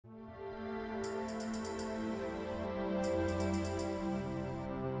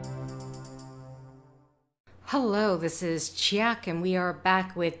Hello, this is Chiak, and we are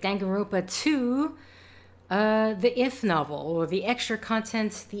back with Danganronpa 2, the If novel, or the extra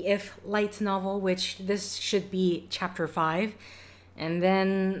content, the If light novel, which this should be chapter 5. And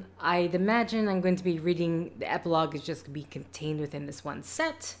then I'd imagine I'm going to be reading the epilogue is just going to be contained within this one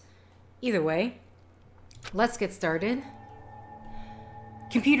set. Either way, let's get started.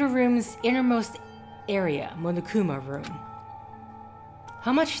 Computer room's innermost area, Monokuma room.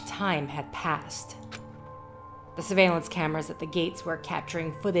 How much time had passed? The surveillance cameras at the gates were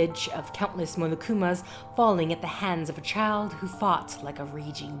capturing footage of countless Monokumas falling at the hands of a child who fought like a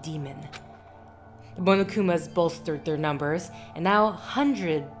raging demon. The Monokumas bolstered their numbers, and now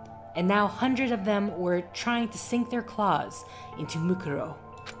hundred of them were trying to sink their claws into Mukuro.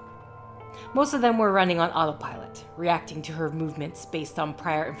 Most of them were running on autopilot, reacting to her movements based on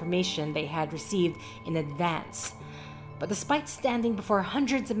prior information they had received in advance. But despite standing before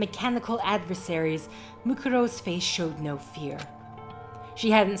hundreds of mechanical adversaries, Mukuro's face showed no fear. She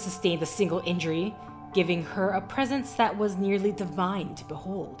hadn't sustained a single injury, giving her a presence that was nearly divine to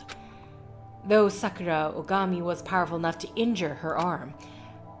behold. Though Sakura Ogami was powerful enough to injure her arm,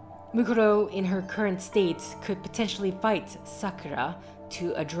 Mukuro, in her current state, could potentially fight Sakura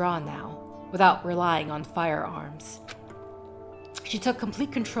to a draw now, without relying on firearms. She took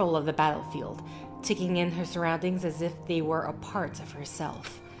complete control of the battlefield, taking in her surroundings as if they were a part of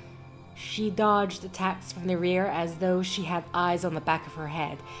herself. She dodged attacks from the rear as though she had eyes on the back of her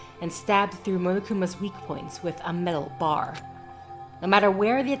head, and stabbed through Monokuma's weak points with a metal bar. No matter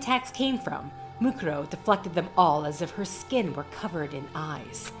where the attacks came from, Mukuro deflected them all as if her skin were covered in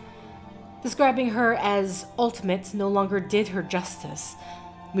eyes. Describing her as ultimate no longer did her justice.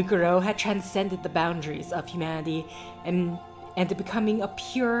 Mukuro had transcended the boundaries of humanity and becoming a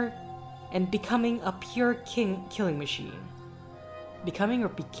pure killing machine. Becoming or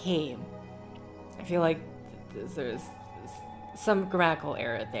became? I feel like there's some grammatical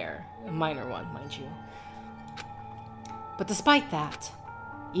error there. A minor one, mind you. But despite that,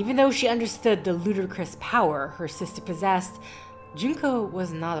 even though she understood the ludicrous power her sister possessed, Junko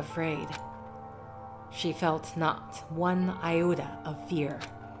was not afraid. She felt not one iota of fear.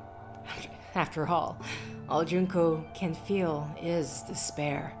 After all Junko can feel is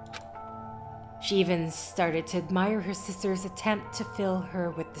despair. She even started to admire her sister's attempt to fill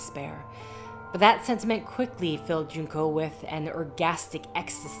her with despair, but that sentiment quickly filled Junko with an orgastic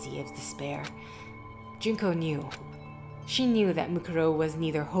ecstasy of despair. Junko knew. She knew that Mukuro was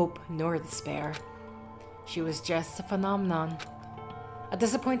neither hope nor despair. She was just a phenomenon. A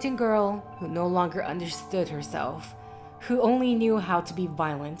disappointing girl who no longer understood herself, who only knew how to be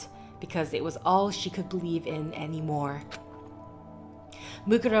violent because it was all she could believe in anymore.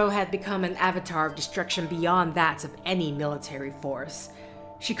 Mukuro had become an avatar of destruction beyond that of any military force.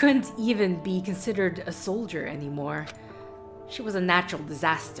 She couldn't even be considered a soldier anymore. She was a natural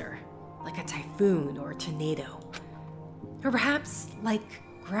disaster, like a typhoon or a tornado. Or perhaps like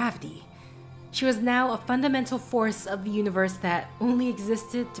gravity. She was now a fundamental force of the universe that only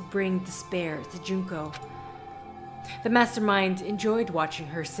existed to bring despair to Junko. The mastermind enjoyed watching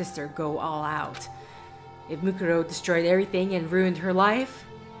her sister go all out. If Mukuro destroyed everything and ruined her life,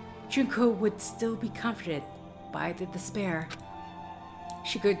 Junko would still be comforted by the despair.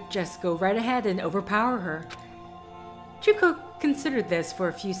 She could just go right ahead and overpower her. Junko considered this for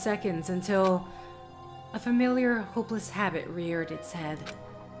a few seconds until a familiar, hopeless habit reared its head.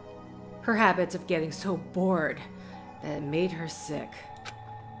 Her habit of getting so bored that it made her sick.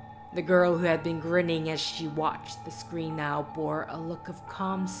 The girl who had been grinning as she watched the screen now bore a look of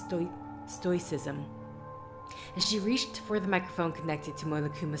calm stoicism. As she reached for the microphone connected to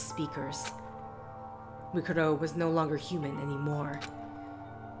Monokuma's speakers. Mukuro was no longer human anymore,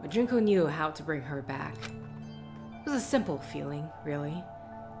 but Junko knew how to bring her back. It was a simple feeling, really.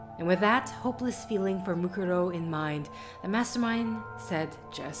 And with that hopeless feeling for Mukuro in mind, the mastermind said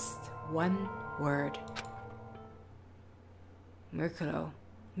just one word. Mukuro.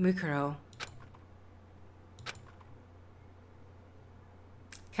 Mukuro.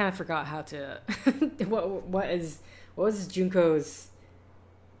 Kind of forgot how to what was Junko's,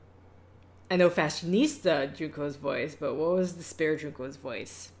 I know fashionista Junko's voice, but what was the spare Junko's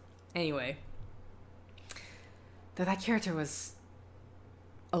voice? Anyway, though that character was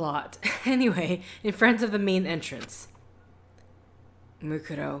a lot. Anyway, in front of the main entrance,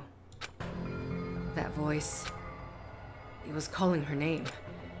 Mukuro. That voice, it was calling her name.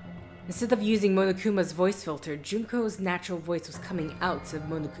 Instead of using Monokuma's voice filter, Junko's natural voice was coming out of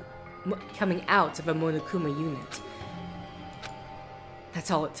a Monokuma unit. That's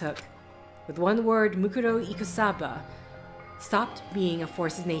all it took. With one word, Mukuro Ikusaba stopped being a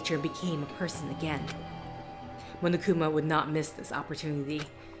force of nature and became a person again. Monokuma would not miss this opportunity.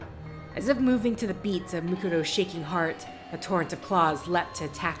 As if moving to the beats of Mukuro's shaking heart, a torrent of claws leapt to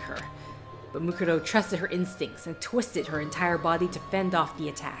attack her. But Mukuro trusted her instincts and twisted her entire body to fend off the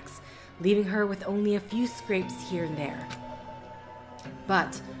attacks, leaving her with only a few scrapes here and there.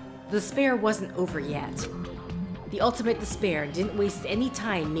 But the despair wasn't over yet. The ultimate despair didn't waste any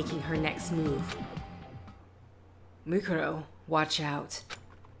time making her next move. Mukuro, watch out.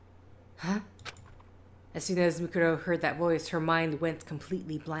 Huh? As soon as Mukuro heard that voice, her mind went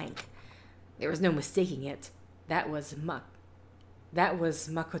completely blank. There was no mistaking it. That was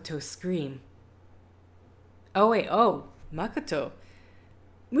Makoto's scream. Oh wait, Makoto.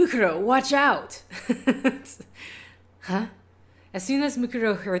 Mukuro, watch out! Huh? As soon as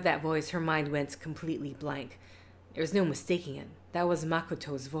Mukuro heard that voice, her mind went completely blank. There was no mistaking it. That was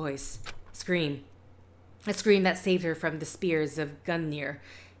Makoto's voice. Scream. A scream that saved her from the spears of Gungnir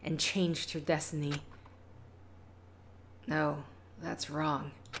and changed her destiny. No, that's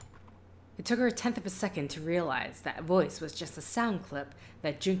wrong. It took her a tenth of a second to realize that voice was just a sound clip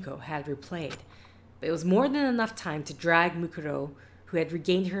that Junko had replayed. But it was more than enough time to drag Mukuro, who had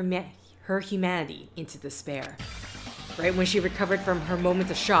regained her humanity, into despair. Right when she recovered from her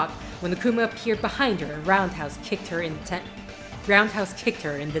moment of shock, when Monokuma appeared behind her and roundhouse kicked her in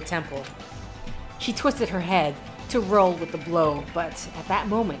the temple. She twisted her head to roll with the blow, but at that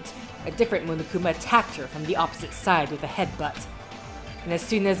moment, a different Monokuma attacked her from the opposite side with a headbutt. And as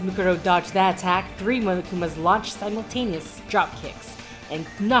soon as Mukuro dodged that attack, 3 Monokumas launched simultaneous drop kicks and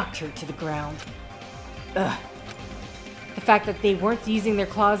knocked her to the ground. Ugh. The fact that they weren't using their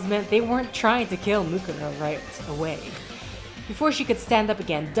claws meant they weren't trying to kill Mukuro right away. Before she could stand up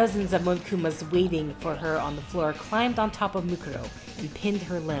again, dozens of Monokumas waiting for her on the floor climbed on top of Mukuro and pinned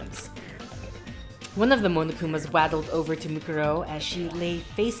her limbs. One of the Monokumas waddled over to Mukuro as she lay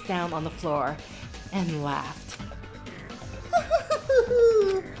face down on the floor and laughed.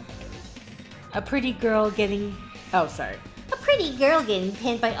 A pretty girl getting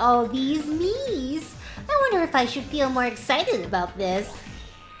pinned by all these me's. I wonder if I should feel more excited about this.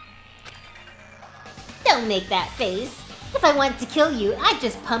 Don't make that face. If I wanted to kill you, I'd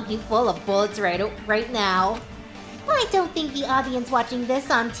just pump you full of bullets right now. But I don't think the audience watching this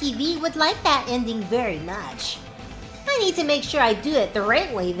on TV would like that ending very much. I need to make sure I do it the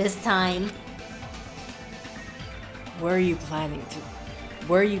right way this time. What are you planning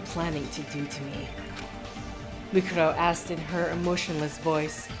to do to me? Mukuro asked in her emotionless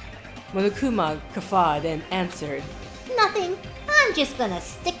voice. Monokuma guffawed and answered, Nothing. I'm just gonna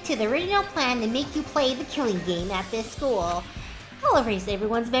stick to the original plan and make you play the killing game at this school. I'll erase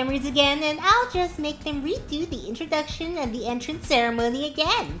everyone's memories again, and I'll just make them redo the introduction and the entrance ceremony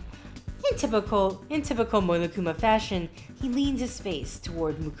again. In typical Monokuma fashion, he leaned his face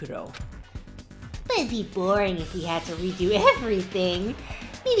toward Mukuro. But it'd be boring if we had to redo everything.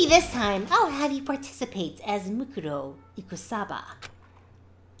 Maybe this time, I'll have you participate as Mukuro Ikusaba.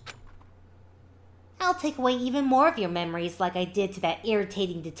 I'll take away even more of your memories like I did to that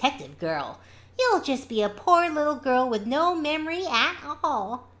irritating detective girl. You'll just be a poor little girl with no memory at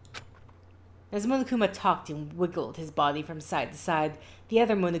all. As Monokuma talked and wiggled his body from side to side, the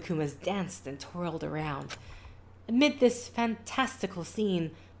other Monokumas danced and twirled around. Amid this fantastical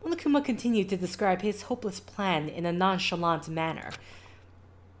scene, Monokuma continued to describe his hopeless plan in a nonchalant manner.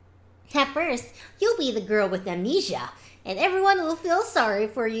 At first, you'll be the girl with amnesia, and everyone will feel sorry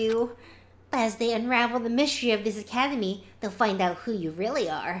for you. But as they unravel the mystery of this academy, they'll find out who you really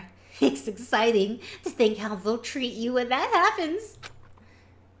are. It's exciting to think how they'll treat you when that happens.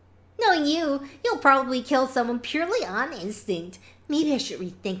 Knowing you, you'll probably kill someone purely on instinct. Maybe I should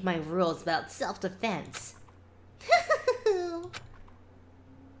rethink my rules about self-defense.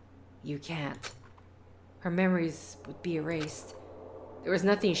 You can't. Her memories would be erased. There was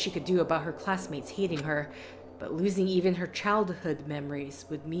nothing she could do about her classmates hating her, but losing even her childhood memories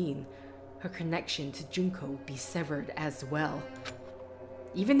would mean her connection to Junko would be severed as well.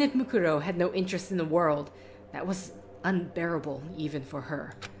 Even if Mukuro had no interest in the world, that was unbearable even for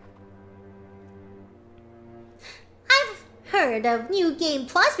her. I've heard of New Game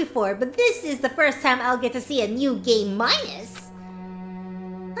Plus before, but this is the first time I'll get to see a New Game Minus.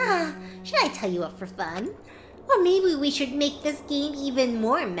 Should I tell you up for fun? Or maybe we should make this game even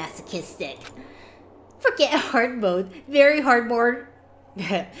more masochistic. Forget hard mode, very hard mode.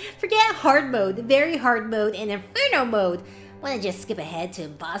 Forget hard mode, very hard mode, and inferno mode. Wanna just skip ahead to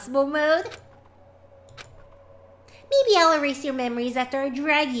impossible mode? Maybe I'll erase your memories after I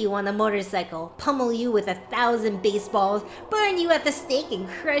drag you on a motorcycle, pummel you with 1,000 baseballs, burn you at the stake, and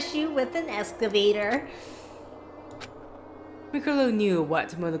crush you with an excavator. Mukuro knew what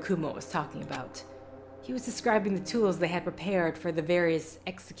Monokuma was talking about. He He was describing the tools they had prepared for the various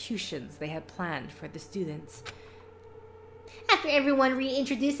executions they had planned for the students. After everyone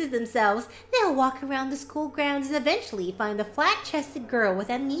reintroduces themselves, they'll walk around the school grounds and eventually find a flat-chested girl with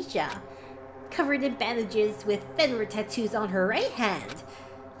amnesia, covered in bandages with Fenrir tattoos on her right hand.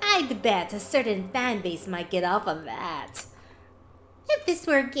 I'd bet a certain fan base might get off on that. If this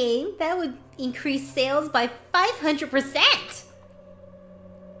were a game, that would increase sales by 500%!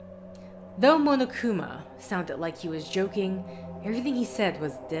 Though Monokuma sounded like he was joking, everything he said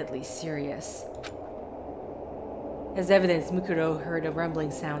was deadly serious. As evidence, Mukuro heard a rumbling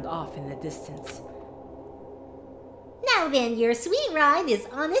sound off in the distance. Now then, your sweet ride is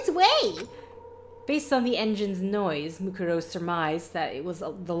on its way! Based on the engine's noise, Mukuro surmised that it was the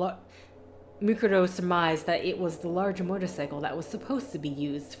larger motorcycle that was supposed to be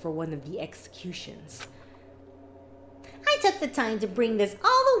used for one of the executions. I took the time to bring this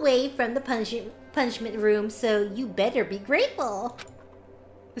all the way from the punishment room, so you better be grateful.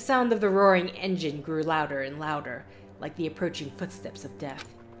 The sound of the roaring engine grew louder and louder, like the approaching footsteps of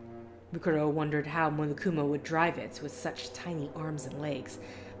death. Mukuro wondered how Monokuma would drive it with such tiny arms and legs,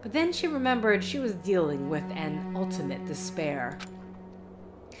 but then she remembered she was dealing with an ultimate despair.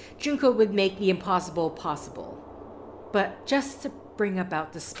 Junko would make the impossible possible, but just to bring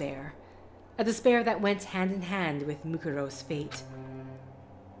about despair. A despair that went hand in hand with Mukuro's fate.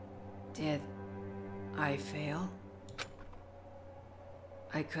 Did I fail?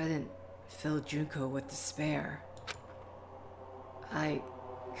 I couldn't fill Junko with despair. I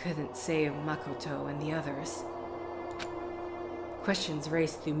couldn't save Makoto and the others. Questions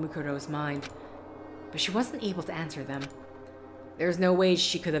raced through Mukuro's mind, but she wasn't able to answer them. There was no way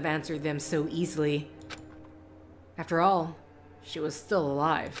she could have answered them so easily. After all, she was still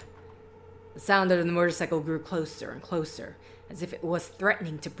alive. The sound of the motorcycle grew closer and closer, as if it was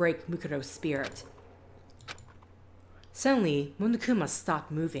threatening to break Mukuro's spirit. Suddenly, Monokuma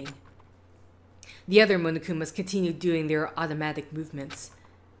stopped moving. The other Monokumas continued doing their automatic movements.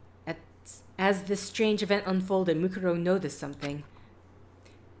 As this strange event unfolded, Mukuro noticed something.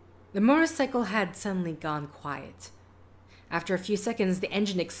 The motorcycle had suddenly gone quiet. After a few seconds, the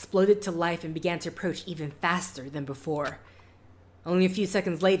engine exploded to life and began to approach even faster than before. Only a few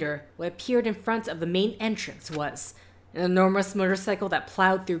seconds later, what appeared in front of the main entrance was an enormous motorcycle that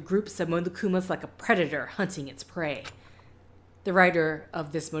plowed through groups of Monokumas like a predator hunting its prey. The rider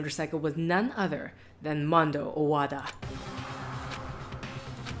of this motorcycle was none other than Mondo Owada.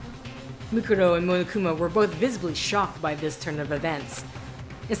 Mukuro and Monokuma were both visibly shocked by this turn of events.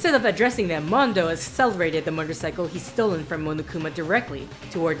 Instead of addressing them, Mondo accelerated the motorcycle he'd stolen from Monokuma directly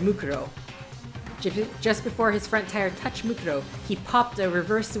toward Mukuro. Just before his front tire touched Mukuro, he popped a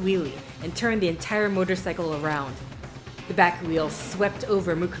reverse wheelie and turned the entire motorcycle around. The back wheel swept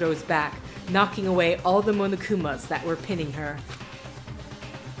over Mukuro's back, knocking away all the Monokumas that were pinning her.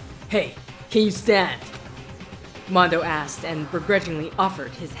 "Hey, can you stand?" Mondo asked and begrudgingly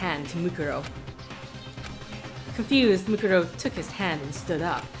offered his hand to Mukuro. Confused, Mukuro took his hand and stood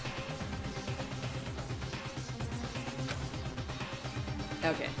up.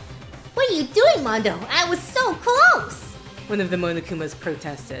 Okay. What are you doing, Mondo? I was so close! One of the Monokumas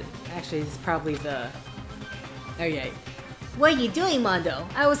protested. Actually, it's probably the... Oh, yeah. What are you doing, Mondo?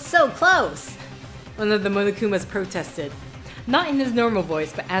 I was so close! One of the Monokumas protested. Not in his normal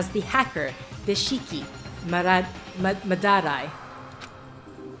voice, but as the hacker, Beshiki Madarai.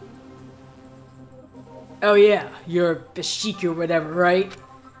 "Oh yeah, you're Beshiki or whatever, right?"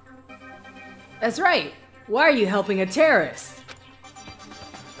 "That's right. Why are you helping a terrorist?"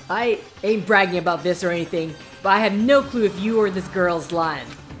 "I ain't bragging about this or anything, but I have no clue if you or this girl's lying."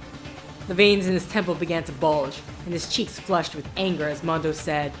 The veins in his temple began to bulge, and his cheeks flushed with anger as Mondo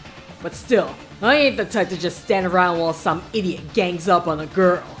said, "But still, I ain't the type to just stand around while some idiot gangs up on a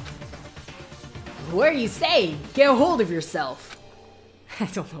girl." "What are you saying? Get a hold of yourself." I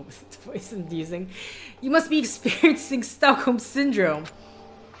don't know what voice I'm using. "You must be experiencing Stockholm Syndrome.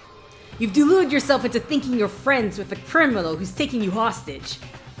 You've deluded yourself into thinking you're friends with a criminal who's taking you hostage."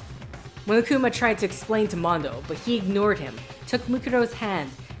 Monokuma tried to explain to Mondo, but he ignored him, took Mukuro's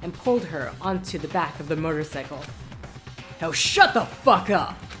hand, and pulled her onto the back of the motorcycle. "Now shut the fuck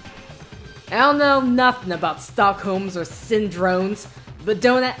up! I don't know nothing about Stockholms or syndromes, but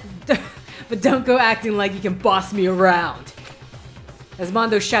don't go acting like you can boss me around." As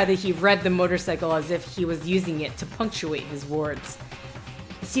Mondo shouted, he revved the motorcycle as if he was using it to punctuate his words.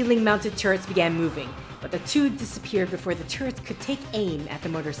 The ceiling-mounted turrets began moving, but the two disappeared before the turrets could take aim at the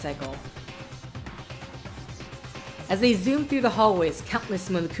motorcycle. As they zoomed through the hallways, countless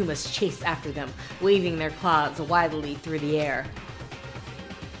Monokumas chased after them, waving their claws wildly through the air.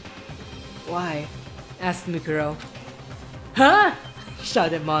 "Why asked Mukuro. Huh?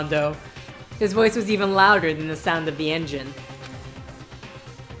 Shouted Mondo. His voice was even louder than the sound of the engine.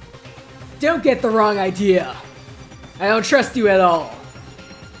 Don't get the wrong idea. I don't trust you at all.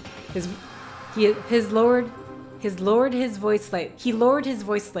 He lowered his voice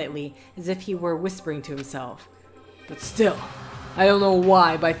slightly, as if he were whispering to himself. But still, I don't know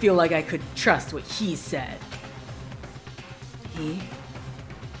why, but I feel like I could trust what he said.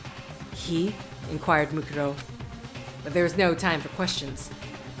 He? Inquired Mukuro. But there was no time for questions.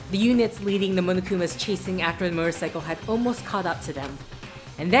 The units leading the Monokumas chasing after the motorcycle had almost caught up to them.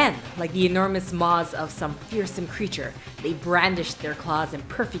 And then, like the enormous maws of some fearsome creature, they brandished their claws in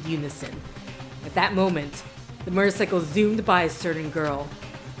perfect unison. At that moment, the motorcycle zoomed by a certain girl.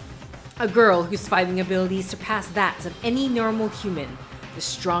 A girl whose fighting abilities surpassed that of any normal human, the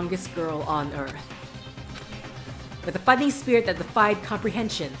strongest girl on Earth. With a fighting spirit that defied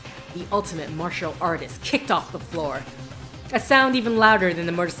comprehension, the ultimate martial artist kicked off the floor. A sound even louder than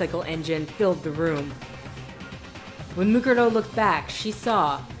the motorcycle engine filled the room. When Mukuro looked back, she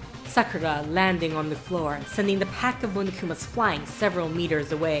saw Sakura landing on the floor, sending the pack of Monokumas flying several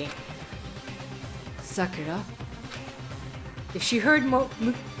meters away. Sakura? If she heard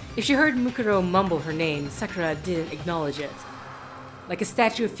Mukuro mumble her name, Sakura didn't acknowledge it. Like a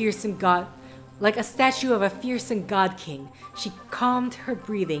statue of a fearsome god king, she calmed her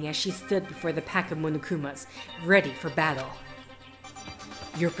breathing as she stood before the pack of Monokumas, ready for battle.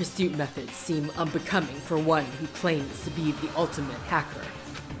 Your pursuit methods seem unbecoming for one who claims to be the ultimate hacker.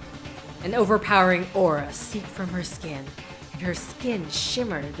 An overpowering aura seeped from her skin, and her skin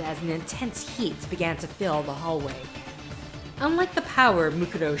shimmered as an intense heat began to fill the hallway. Unlike the power of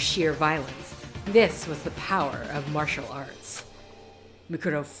Mukuro's sheer violence, this was the power of martial arts.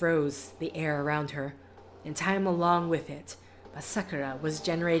 Mukuro froze the air around her, and time along with it, but Sakura was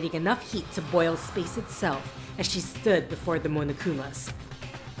generating enough heat to boil space itself as she stood before the Monokumas.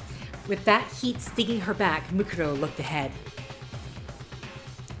 With that heat stinging her back, Mukuro looked ahead.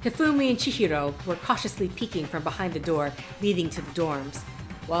 Hifumi and Chihiro were cautiously peeking from behind the door leading to the dorms,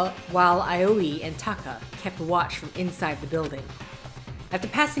 while Aoi and Taka kept watch from inside the building. After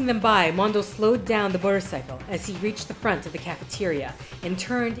passing them by, Mondo slowed down the motorcycle as he reached the front of the cafeteria and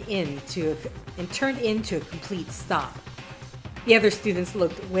turned into a complete stop. The other students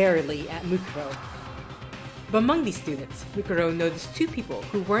looked warily at Mukuro. But among these students, Mukuro noticed two people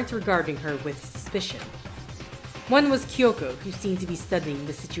who weren't regarding her with suspicion. One was Kyoko, who seemed to be studying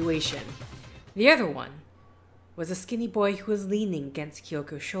the situation. The other one was a skinny boy who was leaning against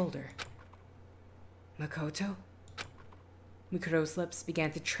Kyoko's shoulder. Makoto? Mukuro's lips began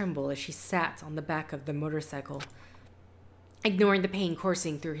to tremble as she sat on the back of the motorcycle. Ignoring the pain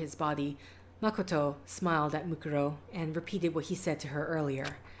coursing through his body, Makoto smiled at Mukuro and repeated what he said to her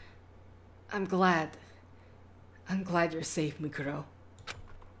earlier. I'm glad you're safe, Mukuro.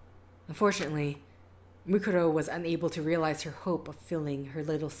 Unfortunately, Mukuro was unable to realize her hope of filling her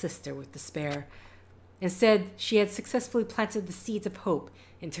little sister with despair. Instead, she had successfully planted the seeds of hope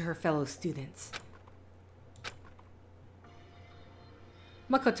into her fellow students.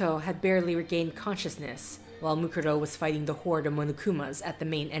 Makoto had barely regained consciousness while Mukuro was fighting the horde of Monokumas at the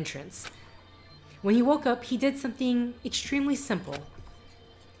main entrance. When he woke up, he did something extremely simple.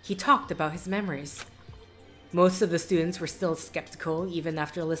 He talked about his memories. Most of the students were still skeptical even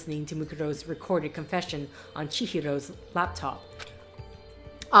after listening to Mukuro's recorded confession on Chihiro's laptop.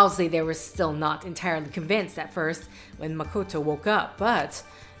 Obviously, they were still not entirely convinced at first when Makoto woke up, but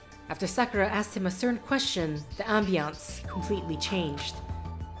after Sakura asked him a certain question, the ambiance completely changed.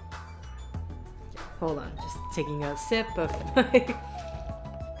 Hold on, just taking a sip of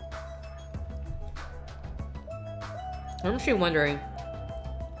I'm actually wondering.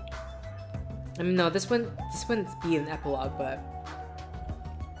 I mean, no, this wouldn't be an epilogue, but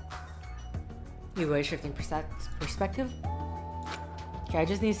anyway, shifting perspective. Okay, I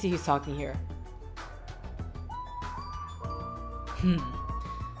just need to see who's talking here.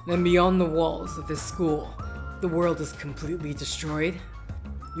 Then beyond the walls of this school, the world is completely destroyed.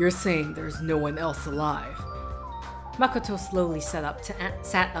 You're saying there's no one else alive. Makoto slowly sat up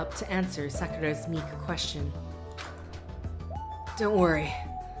to answer Sakura's meek question. Don't worry,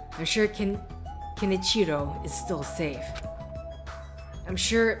 I'm sure Kenichiro is still safe. I'm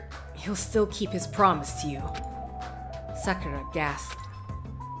sure he'll still keep his promise to you. Sakura gasped.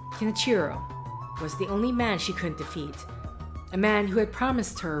 Kenichiro was the only man she couldn't defeat. A man who had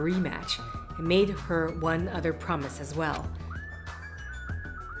promised her a rematch and made her one other promise as well.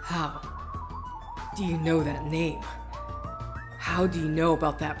 How do you know that name? How do you know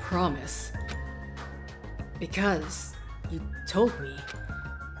about that promise? Because you told me.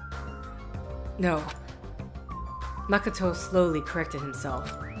 No, Makoto slowly corrected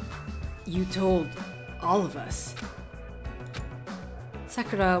himself. You told all of us.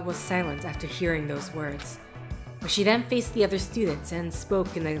 Sakura was silent after hearing those words, but she then faced the other students and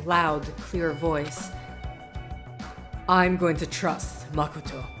spoke in a loud, clear voice. I'm going to trust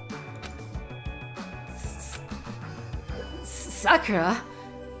Makoto. Sakura?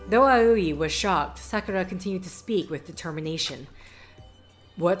 Though Aoi was shocked, Sakura continued to speak with determination.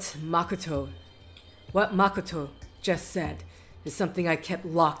 What Makoto just said is something I kept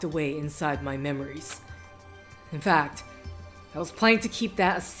locked away inside my memories. In fact, I was planning to keep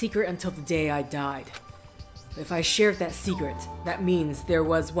that a secret until the day I died. If I shared that secret, that means there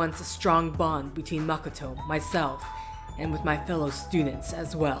was once a strong bond between Makoto, myself, and with my fellow students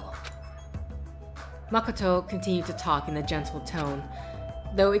as well. Makoto continued to talk in a gentle tone.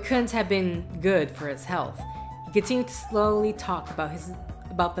 Though it couldn't have been good for his health, he continued to slowly talk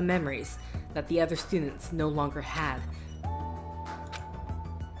about the memories that the other students no longer had.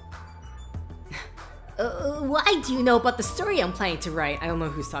 Why do you know about the story I'm planning to write? I don't know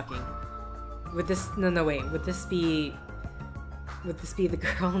who's talking. Would this... No, wait. Would this be the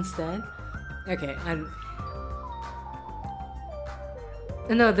girl instead? Okay,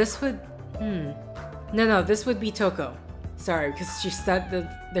 No, this would... No, this would be Toko. Sorry, because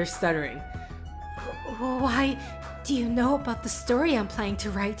they're stuttering. Why do you know about the story I'm planning to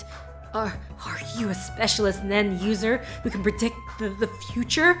write? Are you a specialist Nen user who can predict the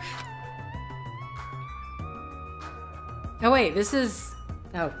future? Oh wait, this is...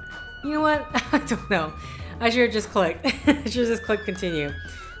 Oh, you know what? I don't know. I should have just clicked. I should have just clicked continue.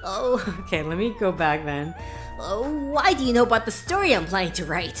 Oh. Okay, let me go back then. Why do you know about the story I'm planning to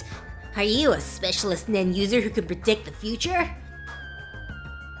write? Are you a specialist Nen user who can predict the future?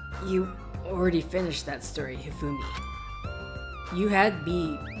 You already finished that story, Hifumi. You had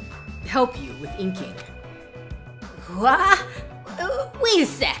me help you with inking. What? Wait a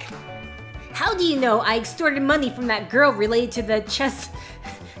sec. How do you know I extorted money from that girl related to the Chess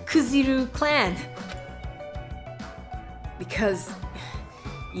Kuziru clan? Because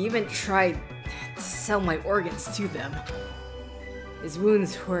you even tried to sell my organs to them. His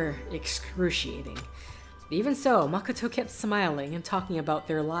wounds were excruciating. But even so, Makoto kept smiling and talking about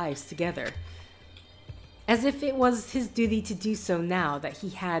their lives together. As if it was his duty to do so now that he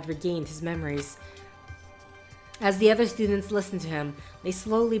had regained his memories. As the other students listened to him, they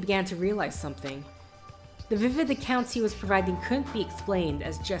slowly began to realize something. The vivid accounts he was providing couldn't be explained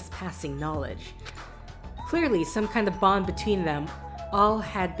as just passing knowledge. Clearly, some kind of bond between them all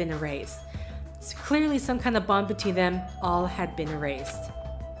had been erased.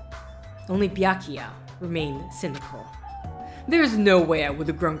 Only Byakuya remained cynical. There's no way I would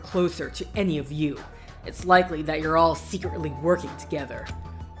have grown closer to any of you. It's likely that you're all secretly working together.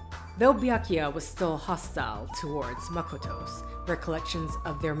 Though Byakuya was still hostile towards Makoto's recollections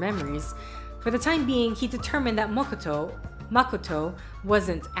of their memories, for the time being he determined that Makoto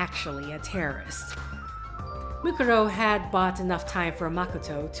wasn't actually a terrorist. Mukuro had bought enough time for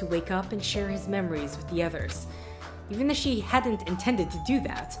Makoto to wake up and share his memories with the others. Even if she hadn't intended to do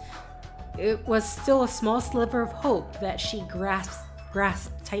that, it was still a small sliver of hope that she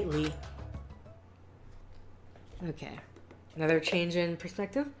grasped tightly. Okay, another change in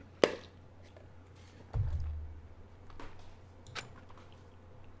perspective?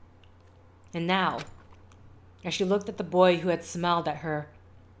 And now, as she looked at the boy who had smiled at her,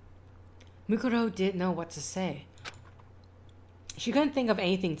 Mukuro didn't know what to say. She couldn't think of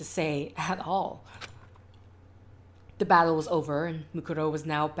anything to say at all. The battle was over, and Mukuro was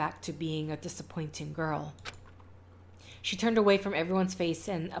now back to being a disappointing girl. She turned away from everyone's face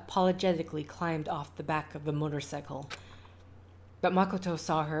and apologetically climbed off the back of the motorcycle. But Makoto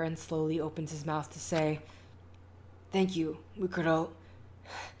saw her and slowly opened his mouth to say, "Thank you, Mukuro.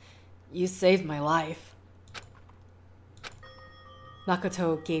 You saved my life."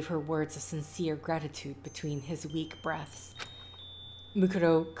 Makoto gave her words of sincere gratitude between his weak breaths.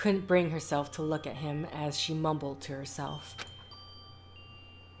 Mukuro couldn't bring herself to look at him as she mumbled to herself.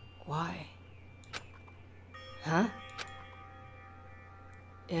 "Why? Huh?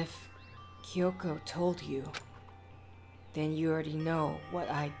 If Kyoko told you, then you already know what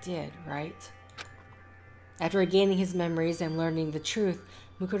I did, right?" After regaining his memories and learning the truth,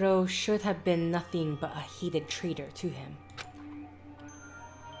 Mukuro should have been nothing but a hated traitor to him.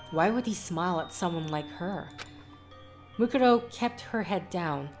 Why would he smile at someone like her? Mukuro kept her head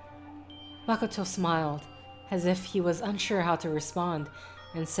down. Makoto smiled, as if he was unsure how to respond,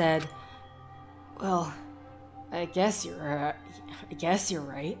 and said, "Well, I guess you're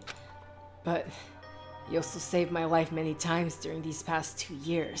right. But you also saved my life many times during these past 2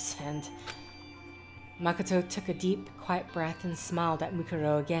 years, and..." Makoto took a deep, quiet breath and smiled at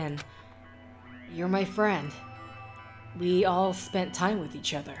Mukuro again. You're my friend. We all spent time with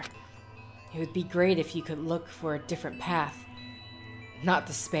each other. It would be great if you could look for a different path, not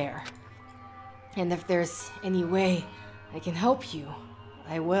despair. And if there's any way I can help you,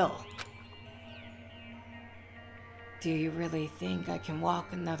 I will. Do you really think I can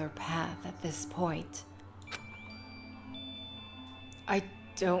walk another path at this point? I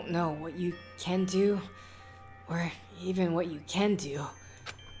don't know what you can do, or even what you can do,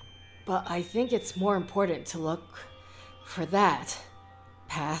 but I think it's more important to look for that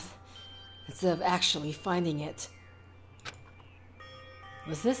path instead of actually finding it.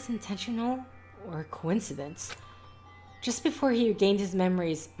 Was this intentional or coincidence? Just before he regained his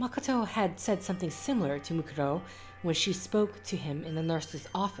memories, Makoto had said something similar to Mukuro when she spoke to him in the nurse's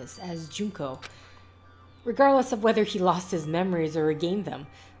office as Junko. Regardless of whether he lost his memories or regained them,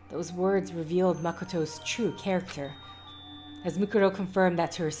 those words revealed Makoto's true character. As Mukuro confirmed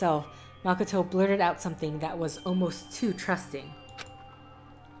that to herself, Makoto blurted out something that was almost too trusting.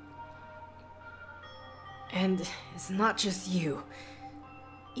 And it's not just you.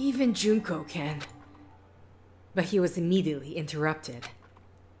 Even Junko can. But he was immediately interrupted.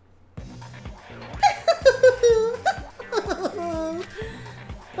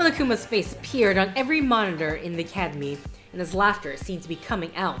 Monokuma's face appeared on every monitor in the academy, and his laughter seemed to be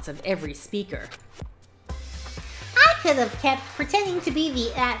coming out of every speaker. I could have kept pretending to be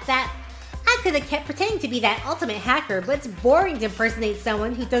that ultimate hacker, but it's boring to impersonate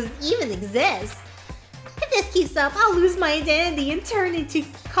someone who doesn't even exist. If this keeps up, I'll lose my identity and turn into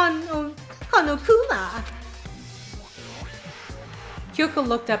Monokuma. Kyoko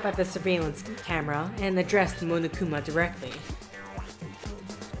looked up at the surveillance camera and addressed Monokuma directly.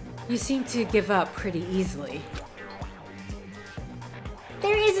 You seem to give up pretty easily.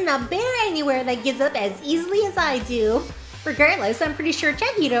 There isn't a bear anywhere that gives up as easily as I do. Regardless, I'm pretty sure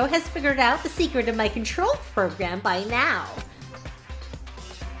Chihiro has figured out the secret of my control program by now.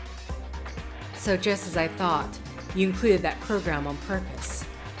 So just as I thought, you included that program on purpose.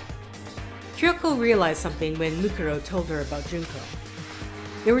 Kyoko realized something when Mukuro told her about Junko.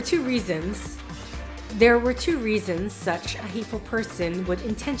 There were two reasons such a hateful person would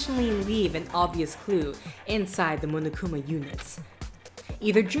intentionally leave an obvious clue inside the Monokuma units.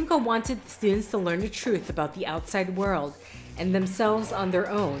 Either Junko wanted the students to learn the truth about the outside world and themselves on their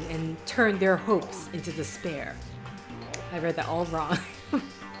own and turn their hopes into despair. I read that all wrong.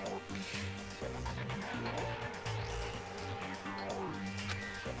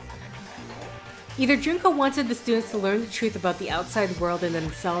 Either Junko wanted the students to learn the truth about the outside world and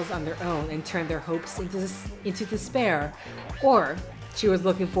themselves on their own and turn their hopes into despair, or she was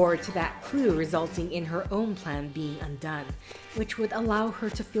looking forward to that clue resulting in her own plan being undone, which would allow her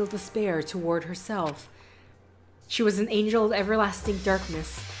to feel despair toward herself. She was an angel of everlasting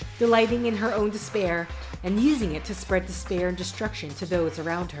darkness, delighting in her own despair and using it to spread despair and destruction to those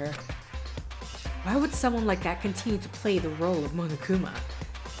around her. Why would someone like that continue to play the role of Monokuma?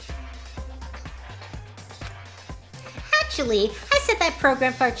 Actually, I set that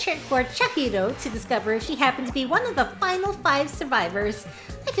program for Chihiro to discover if she happened to be one of the final 5 survivors.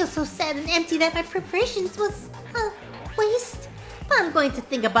 I feel so sad and empty that my preparations was a waste. But I'm going to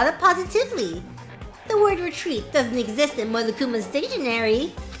think about it positively. The word retreat doesn't exist in Monokuma's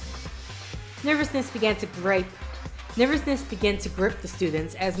dictionary. Nervousness began to grip the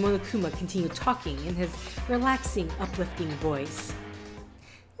students as Monokuma continued talking in his relaxing, uplifting voice.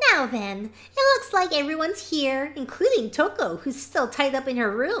 Now then, it looks like everyone's here, including Toko, who's still tied up in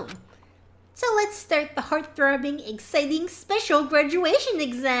her room. So let's start the heart-throbbing, exciting, special graduation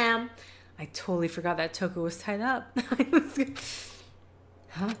exam. I totally forgot that Toko was tied up.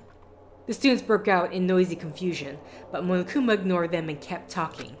 Huh? The students broke out in noisy confusion, but Monokuma ignored them and kept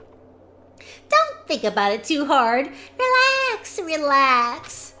talking. Don't think about it too hard.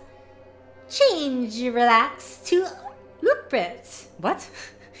 Relax. Change relax to Rupert. What?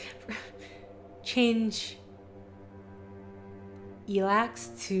 Change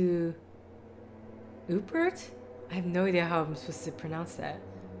Elax to Rupert? I have no idea how I'm supposed to pronounce that.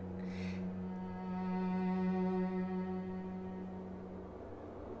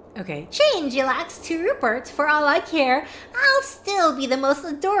 Okay. Change Elax to Rupert. For all I care, I'll still be the most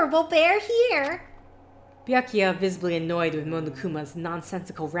adorable bear here. Byakuya, visibly annoyed with Monokuma's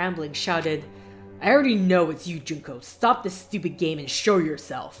nonsensical rambling, shouted, I already know it's you, Junko. Stop this stupid game and show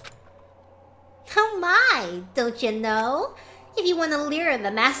yourself. Oh my, don't you know? If you want to lure the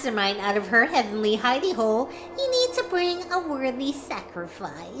mastermind out of her heavenly hidey hole, you need to bring a worthy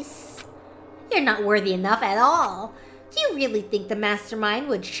sacrifice. You're not worthy enough at all. Do you really think the mastermind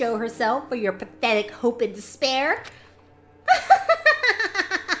would show herself for your pathetic hope and despair?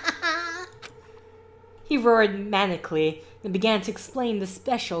 He roared manically and began to explain the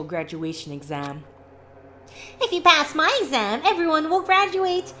special graduation exam. If you pass my exam, everyone will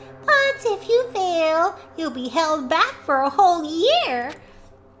graduate. But if you fail, you'll be held back for a whole year.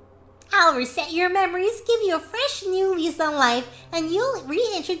 I'll reset your memories, give you a fresh new lease on life, and you'll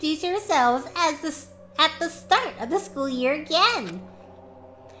reintroduce yourselves at the start of the school year again.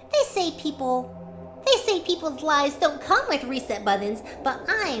 They say people's lives don't come with reset buttons, but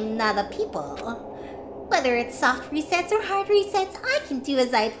I'm not a people. Whether it's soft resets or hard resets, I can do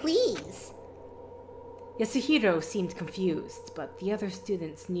as I please. Yasuhiro seemed confused, but the other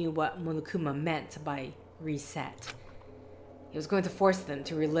students knew what Monokuma meant by reset. He was going to force them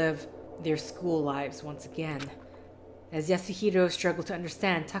to relive their school lives once again. As Yasuhiro struggled to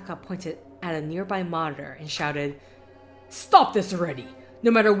understand, Taka pointed at a nearby monitor and shouted, "Stop this already!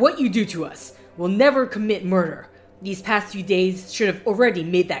 No matter what you do to us, we'll never commit murder. These past few days should have already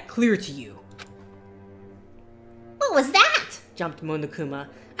made that clear to you." What was that? Jumped Monokuma.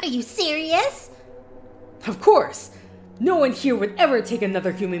 Are you serious? Of course! No one here would ever take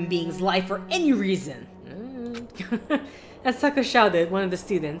another human being's life for any reason. As Taka shouted, one of the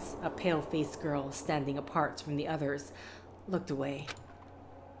students, a pale-faced girl standing apart from the others, looked away.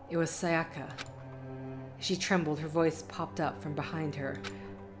 It was Sayaka. As she trembled, her voice popped up from behind her.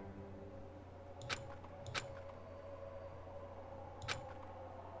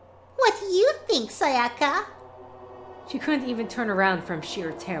 What do you think, Sayaka? She couldn't even turn around from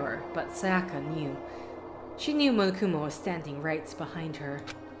sheer terror, but Sayaka knew. She knew Monokuma was standing right behind her.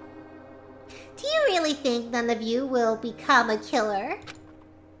 Do you really think none of you will become a killer?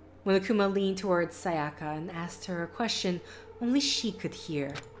 Monokuma leaned towards Sayaka and asked her a question only she could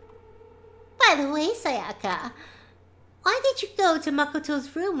hear. By the way, Sayaka, why did you go to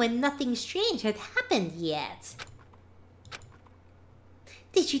Makoto's room when nothing strange had happened yet?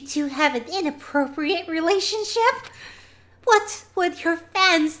 Did you two have an inappropriate relationship? What would your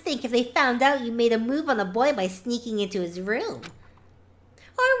fans think if they found out you made a move on a boy by sneaking into his room?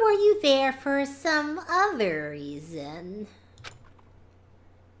 Or were you there for some other reason?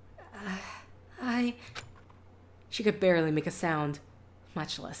 She could barely make a sound,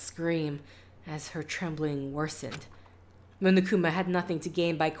 much less scream, as her trembling worsened. Monokuma had nothing to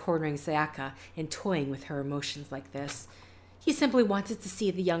gain by cornering Sayaka and toying with her emotions like this. He simply wanted to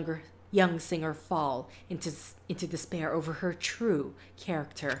see the young singer fall into despair over her true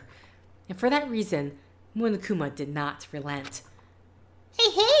character. And for that reason, Monokuma did not relent.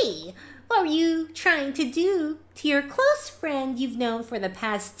 Hey! What were you trying to do to your close friend you've known for the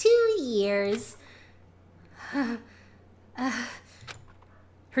past 2 years?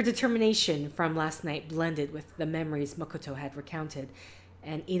 Her determination from last night blended with the memories Makoto had recounted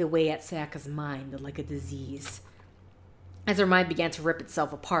and ate away at Sayaka's mind like a disease. As her mind began to rip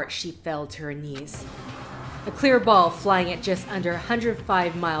itself apart, she fell to her knees. A clear ball flying at just under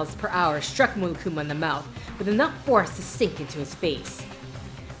 105 miles per hour struck Monokuma in the mouth with enough force to sink into his face.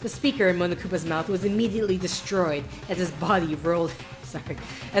 The speaker in Monokuma's mouth was immediately destroyed as his body rolled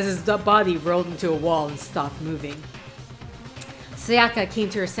into a wall and stopped moving. Sayaka came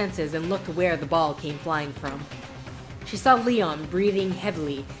to her senses and looked where the ball came flying from. She saw Leon breathing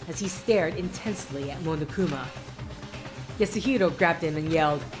heavily as he stared intensely at Monokuma. Yasuhiro grabbed him and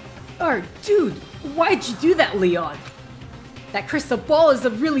yelled, Dude, why'd you do that, Leon? That crystal ball is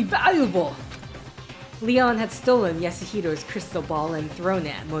really valuable!" Leon had stolen Yasuhiro's crystal ball and thrown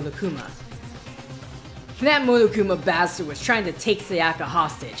it at Monokuma. "That Monokuma bastard was trying to take Sayaka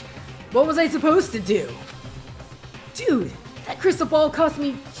hostage. What was I supposed to do?" "Dude, that crystal ball cost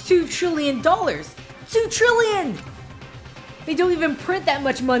me $2 trillion! $2 trillion! They don't even print that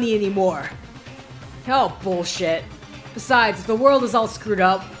much money anymore." "Oh, bullshit. Besides, if the world is all screwed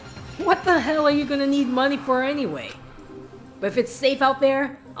up, what the hell are you gonna need money for anyway? But if it's safe out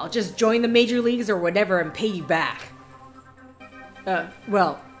there, I'll just join the major leagues or whatever and pay you back."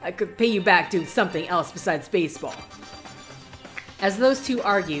 Well, I could pay you back doing something else besides baseball." As those two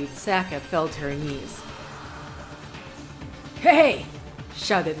argued, Sayaka fell to her knees. "Hey!"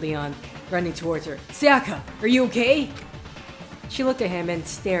 shouted Leon, running towards her. "Sayaka, are you okay?" She looked at him and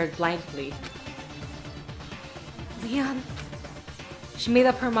stared blankly. "Leon?" She made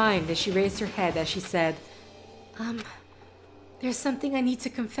up her mind as she raised her head as she said, "There's something I need to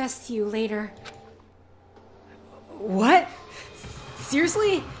confess to you later." "What?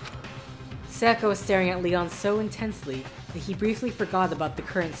 Seriously?" Sayaka was staring at Leon so intensely that he briefly forgot about the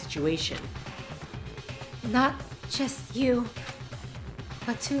current situation. "Not just you,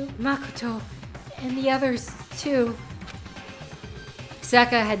 but to Makoto and the others too."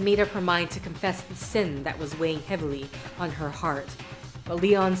 Sayaka had made up her mind to confess the sin that was weighing heavily on her heart, but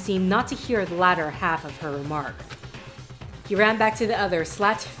Leon seemed not to hear the latter half of her remark. He ran back to the others,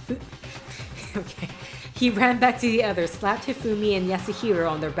 slapped Hifumi and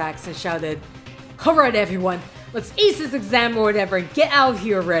Yasuhiro on their backs and shouted, "Alright everyone, let's ace this exam or whatever and get out of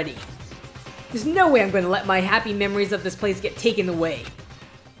here already. There's no way I'm going to let my happy memories of this place get taken away."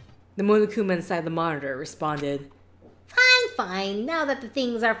 The Monokuma inside the monitor responded, Fine. Now that the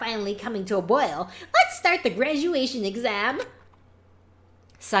things are finally coming to a boil, let's start the graduation exam.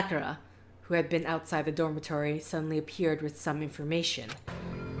 Sakura, who had been outside the dormitory, suddenly appeared with some information.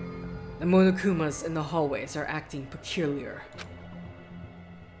 "The Monokumas in the hallways are acting peculiar."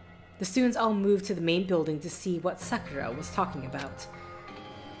 The students all moved to the main building to see what Sakura was talking about.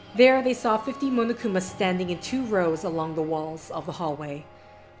 There, they saw 50 Monokumas standing in 2 rows along the walls of the hallway,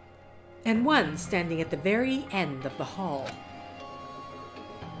 and one standing at the very end of the hall.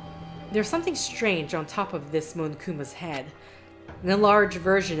 There's something strange on top of this Monokuma's head, and a large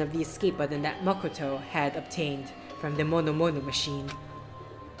version of the escape button that Makoto had obtained from the Mono machine.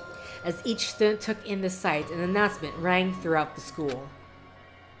 As each student took in the sight, an announcement rang throughout the school.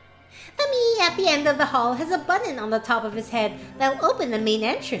 The me at the end of the hall has a button on the top of his head that'll open the main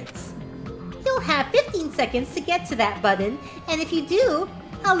entrance. You'll have 15 seconds to get to that button, and if you do,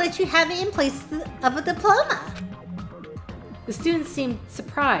 I'll let you have it in place of a diploma. The students seemed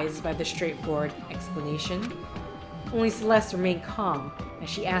surprised by the straightforward explanation. Only Celeste remained calm as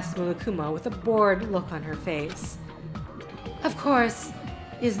she asked Monokuma with a bored look on her face. "Of course,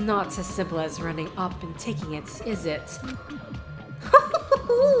 it is not as simple as running up and taking it, is it?"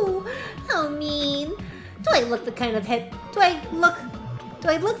 How mean! Do I look the kind of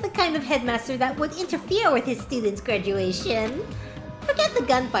headmaster that would interfere with his students' graduation? Forget the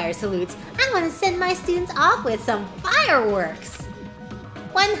gunfire salutes. I'm gonna send my students off with some fireworks.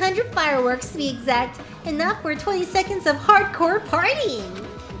 100 fireworks to be exact, enough for 20 seconds of hardcore partying.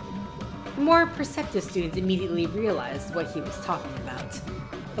 The more perceptive students immediately realized what he was talking about.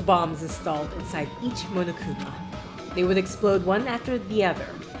 The bombs installed inside each Monokuma. They would explode one after the other,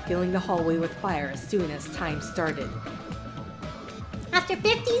 filling the hallway with fire as soon as time started. After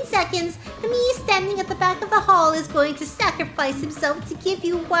 15 seconds, the me standing at the back of the hall is going to sacrifice himself to give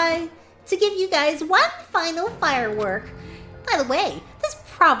you guys one final firework. By the way, this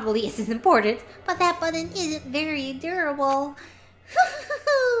probably isn't important, but that button isn't very durable.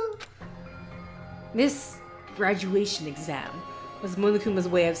 This graduation exam was Monokuma's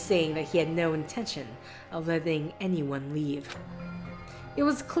way of saying that he had no intention of letting anyone leave. It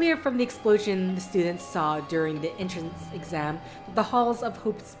was clear from the explosion the students saw during the entrance exam that the halls of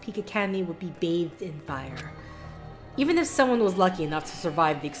Hope's Peak Academy would be bathed in fire. Even if someone was lucky enough to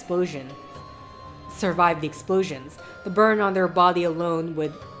survive the explosions, the burns on their body alone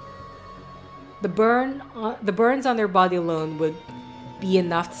would be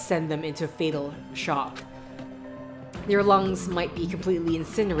enough to send them into fatal shock. Their lungs might be completely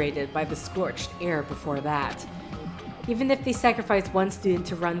incinerated by the scorched air before that. Even if they sacrificed one student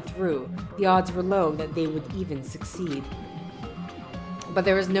to run through, the odds were low that they would even succeed. But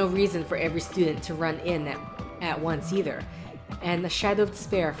there was no reason for every student to run in at once either, and a shadow of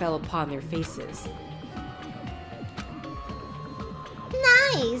despair fell upon their faces.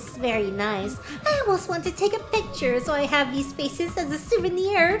 Nice, very nice. I almost want to take a picture so I have these faces as a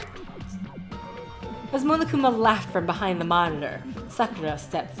souvenir. As Monokuma laughed from behind the monitor, Sakura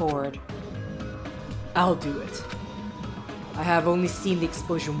stepped forward. "I'll do it. I have only seen the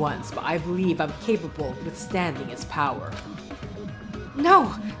explosion once, but I believe I'm capable of withstanding its power."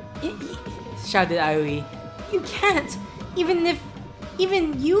 "No!" shouted Aoi. "You can't! Even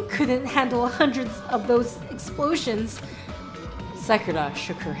you couldn't handle hundreds of those explosions." Sakura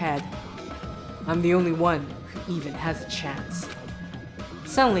shook her head. "I'm the only one who even has a chance."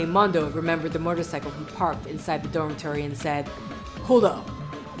 Suddenly, Mondo remembered the motorcycle he parked inside the dormitory and said, "Hold up.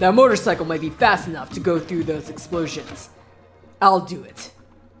 That motorcycle might be fast enough to go through those explosions. I'll do it."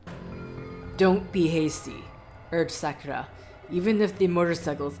 "Don't be hasty," urged Sakura. "Even if the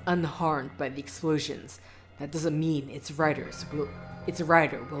motorcycle is unharmed by the explosions, that doesn't mean its rider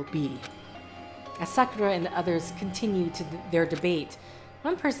will be." As Sakura and the others continued their debate,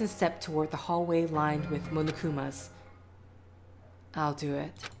 one person stepped toward the hallway lined with Monokumas. "I'll do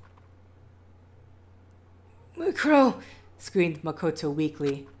it." "Mukuro!" screamed Makoto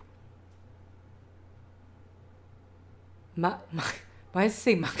weakly. Why does it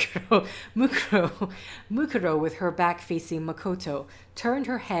say Makuro? Mukuro, with her back facing Makoto, turned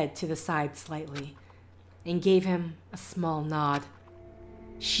her head to the side slightly and gave him a small nod.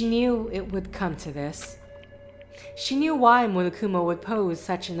 She knew it would come to this. She knew why Monokuma would pose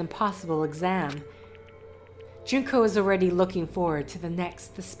such an impossible exam. Junko is already looking forward to the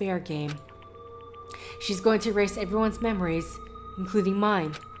next despair game. She's going to erase everyone's memories, including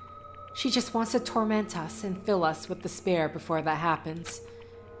mine. She just wants to torment us and fill us with despair before that happens.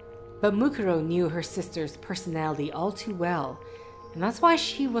 But Mukuro knew her sister's personality all too well, and that's why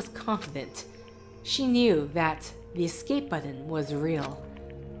she was confident. She knew that the escape button was real.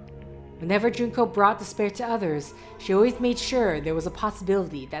 Whenever Junko brought despair to others, she always made sure there was a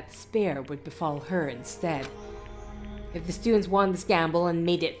possibility that despair would befall her instead. If the students won this gamble and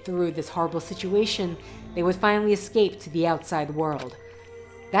made it through this horrible situation, they would finally escape to the outside world.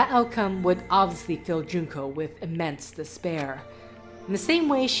 That outcome would obviously fill Junko with immense despair. In the same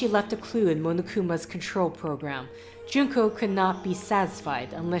way she left a clue in Monokuma's control program, Junko could not be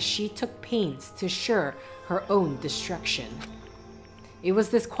satisfied unless she took pains to assure her own destruction. It was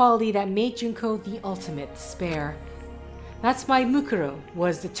this quality that made Junko the ultimate despair. That's why Mukuro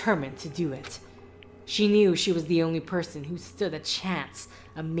was determined to do it. She knew she was the only person who stood a chance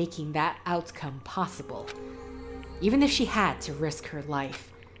of making that outcome possible, even if she had to risk her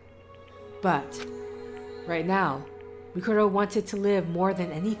life. But right now, Mukuro wanted to live more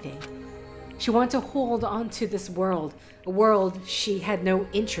than anything. She wanted to hold on to this world, a world she had no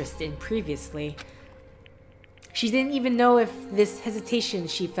interest in previously. She didn't even know if this hesitation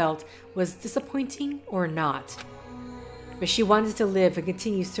she felt was disappointing or not. But she wanted to live and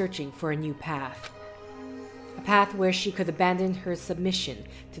continue searching for a new path. A path where she could abandon her submission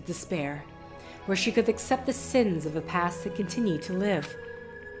to despair, where she could accept the sins of the past and continue to live.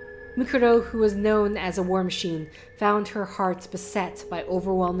 Mukuro, who was known as a war machine, found her heart beset by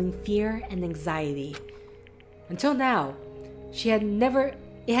overwhelming fear and anxiety. Until now, it had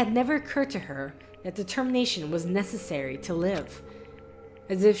never occurred to her that determination was necessary to live.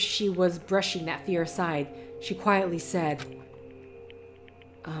 As if she was brushing that fear aside, she quietly said,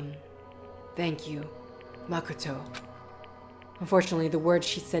 Thank you, Makoto." Unfortunately, the words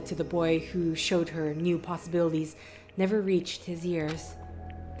she said to the boy who showed her new possibilities never reached his ears.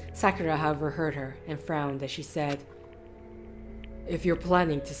 Sakura, however, heard her and frowned as she said, "If you're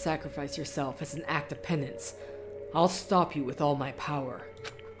planning to sacrifice yourself as an act of penance, I'll stop you with all my power."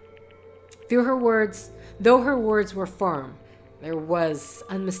 Though her words were firm, there was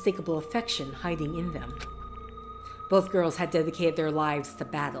unmistakable affection hiding in them. Both girls had dedicated their lives to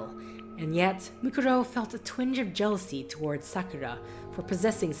battle, and yet Mukuro felt a twinge of jealousy towards Sakura for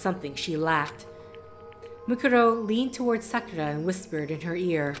possessing something she lacked. Mukuro leaned towards Sakura and whispered in her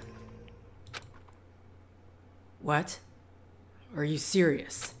ear, "What? Are you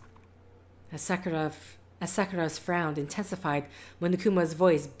serious?" As Sakura's frown intensified, Monokuma's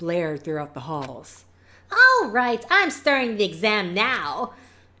voice blared throughout the halls. "All right, I'm starting the exam now.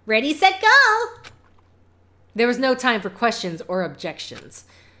 Ready, set, go!" There was no time for questions or objections.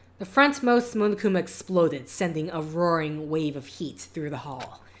 The frontmost Monokuma exploded, sending a roaring wave of heat through the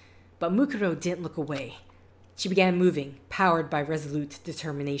hall. But Mukuro didn't look away. She began moving, powered by resolute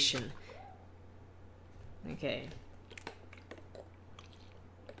determination. Okay.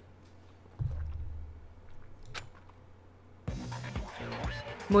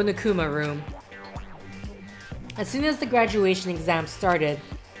 Monokuma room. As soon as the graduation exam started,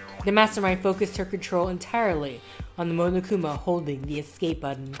 the mastermind focused her control entirely on the Monokuma holding the escape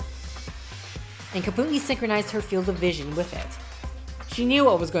button, and completely synchronized her field of vision with it. She knew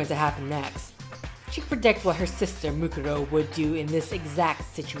what was going to happen next. She could predict what her sister Mukuro would do in this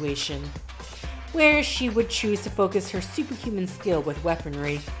exact situation, where she would choose to focus her superhuman skill with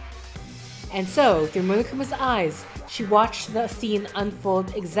weaponry. And so, through Monokuma's eyes, she watched the scene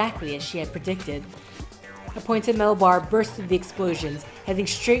unfold exactly as she had predicted. A pointed metal bar burst through the explosions, heading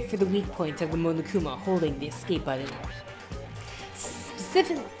straight for the weak point of the Monokuma holding the escape button.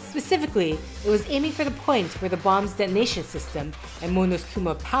 Specifically, it was aiming for the point where the bomb's detonation system and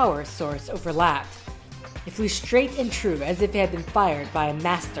Monokuma power source overlapped. It flew straight and true as if it had been fired by a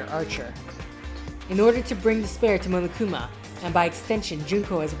master archer. In order to bring despair to Monokuma, and by extension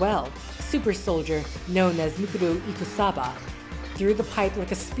Junko as well, a super soldier known as Mukuro Ikusaba threw the pipe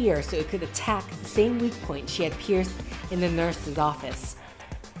like a spear so it could attack the same weak point she had pierced in the nurse's office.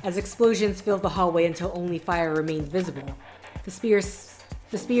 As explosions filled the hallway until only fire remained visible, the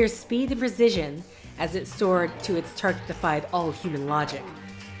spear's speed and precision as it soared to its target defied all human logic.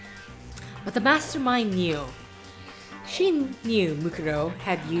 But the mastermind knew. She knew Mukuro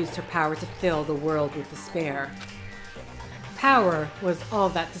had used her power to fill the world with despair. Power was all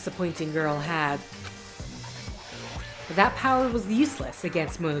that disappointing girl had. But that power was useless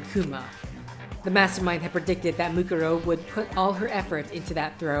against Monokuma. The mastermind had predicted that Mukuro would put all her effort into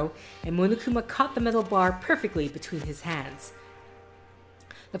that throw, and Monokuma caught the metal bar perfectly between his hands.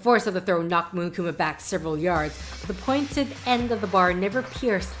 The force of the throw knocked Monokuma back several yards, but the pointed end of the bar never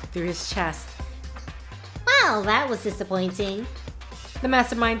pierced through his chest. Well, that was disappointing. The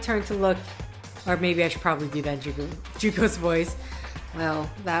mastermind turned to look, or maybe I should probably do that in Juko's voice. Well,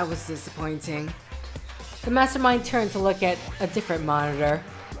 that was disappointing. The mastermind turned to look at a different monitor.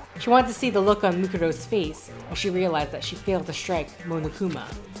 She wanted to see the look on Mukuro's face as she realized that she failed to strike Monokuma.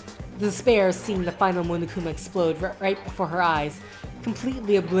 The despair seeing the final Monokuma explode right before her eyes,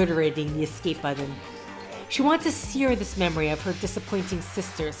 completely obliterating the escape button. She wanted to sear this memory of her disappointing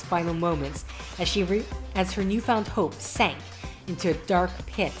sister's final moments as her newfound hope sank into a dark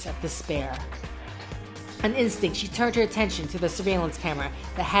pit of despair. On instinct, she turned her attention to the surveillance camera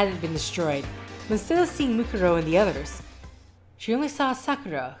that hadn't been destroyed, but instead of seeing Mukuro and the others, she only saw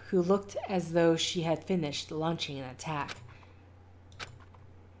Sakura, who looked as though she had finished launching an attack.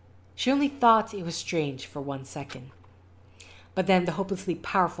 She only thought it was strange for 1 second. But then the hopelessly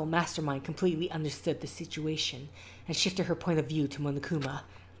powerful mastermind completely understood the situation and shifted her point of view to Monokuma.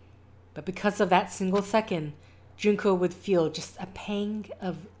 But because of that single second, Junko would feel just a pang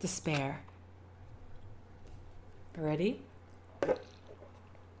of despair. Ready?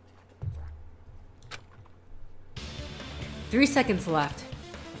 "3 seconds left.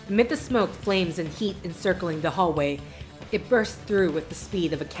 Amid the smoke, flames, and heat encircling the hallway, it burst through with the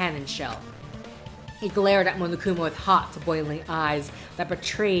speed of a cannon shell. It glared at Monokuma with hot, boiling eyes that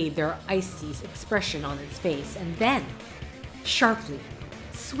betrayed their icy expression on its face, and then, sharply,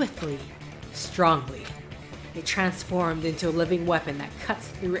 swiftly, strongly, it transformed into a living weapon that cuts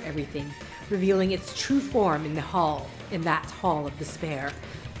through everything, revealing its true form in that hall of despair.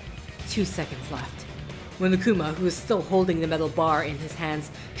 2 seconds left. Monokuma, who was still holding the metal bar in his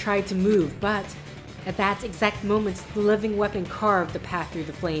hands, tried to move, but at that exact moment, the living weapon carved a path through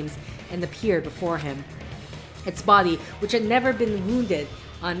the flames and appeared before him. Its body, which had never been wounded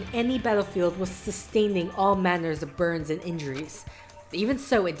on any battlefield, was sustaining all manners of burns and injuries. Even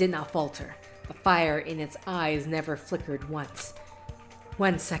so, it did not falter. The fire in its eyes never flickered once.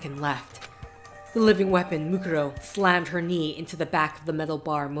 1 second left. The living weapon, Mukuro, slammed her knee into the back of the metal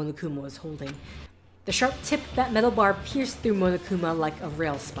bar Monokuma was holding. The sharp tip of that metal bar pierced through Monokuma like a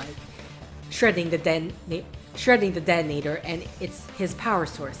rail spike, shredding the detonator and his power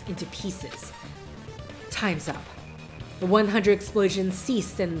source into pieces. Time's up. The 100 explosions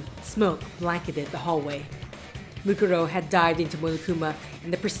ceased and smoke blanketed the hallway. Mukuro had dived into Monokuma,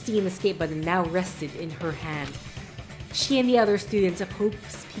 and the pristine escape button now rested in her hand. She and the other students of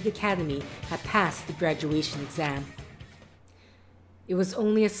Hope's Peak Academy had passed the graduation exam. It was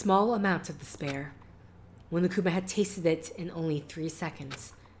only a small amount of despair. Monokuma had tasted it in only 3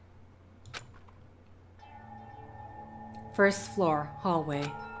 seconds. First floor,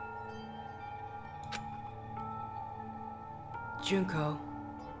 hallway. Junko.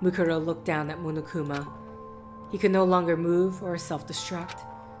 Mukuro looked down at Monokuma. He could no longer move or self-destruct.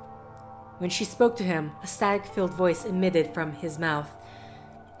 When she spoke to him, a static-filled voice emitted from his mouth.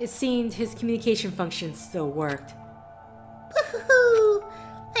 It seemed his communication function still worked. Woohoo!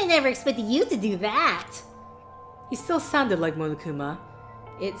 I never expected you to do that! He still sounded like Monokuma.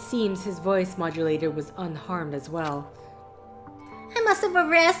 It seems his voice modulator was unharmed as well. I must have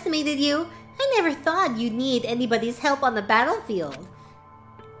overestimated you. I never thought you'd need anybody's help on the battlefield.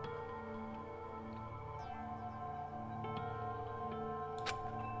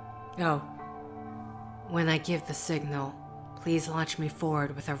 Oh. When I give the signal, please launch me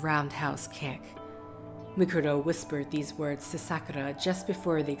forward with a roundhouse kick. Mukuro whispered these words to Sakura just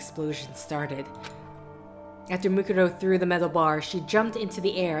before the explosion started. After Mukuro threw the metal bar, she jumped into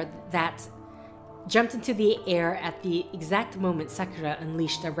the air at the exact moment Sakura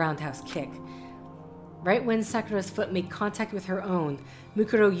unleashed a roundhouse kick. Right when Sakura's foot made contact with her own,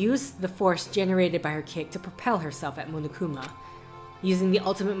 Mukuro used the force generated by her kick to propel herself at Monokuma. Using the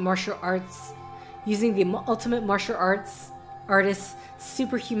ultimate martial artist's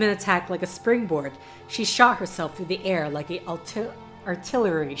superhuman attack like a springboard, she shot herself through the air like an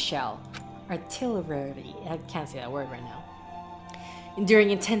artillery shell. Artillery, I can't say that word right now.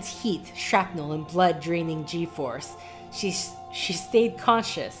 Enduring intense heat, shrapnel, and blood-draining G-force, she stayed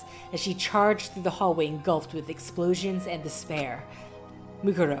conscious as she charged through the hallway engulfed with explosions and despair.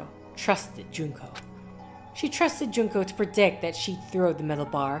 Mukuro trusted Junko. She trusted Junko to predict that she'd throw the metal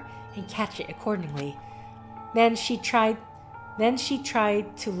bar and catch it accordingly. Then she tried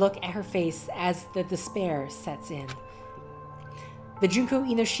to look at her face as the despair sets in. The Junko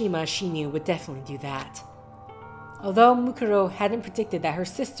Inoshima she knew would definitely do that. Although Mukuro hadn't predicted that her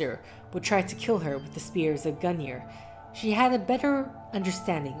sister would try to kill her with the spears of Gungnir, she had a better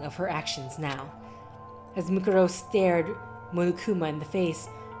understanding of her actions now. As Mukuro stared Monokuma in the face,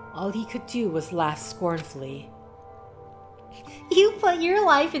 all he could do was laugh scornfully. You put your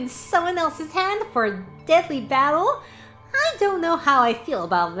life in someone else's hand for a deadly battle? I don't know how I feel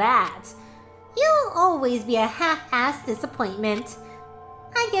about that. You'll always be a half-assed disappointment.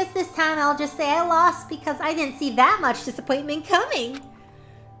 I guess this time I'll just say I lost because I didn't see that much disappointment coming.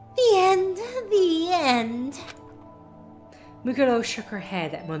 The end. The end. Mukuro shook her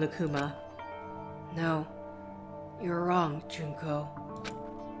head at Monokuma. No, you're wrong, Junko.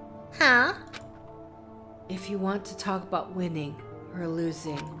 Huh? If you want to talk about winning or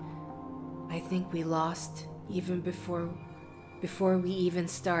losing, I think we lost even before we even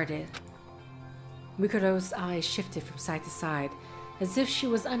started. Mukuro's eyes shifted from side to side, as if she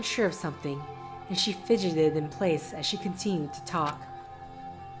was unsure of something, and she fidgeted in place as she continued to talk.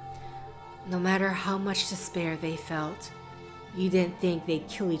 No matter how much despair they felt, you didn't think they'd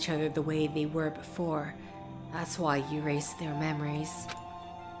kill each other the way they were before. That's why you erased their memories.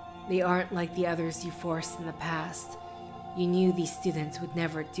 They aren't like the others you forced in the past. You knew these students would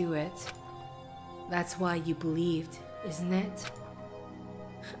never do it. That's why you believed, isn't it?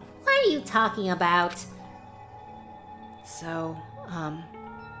 What are you talking about? So,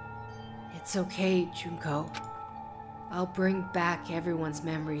 it's okay, Junko. I'll bring back everyone's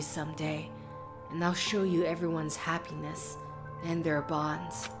memories someday, and I'll show you everyone's happiness and their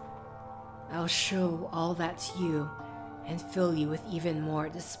bonds. I'll show all that to you and fill you with even more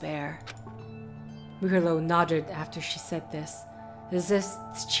despair. Mukuro nodded after she said this, as if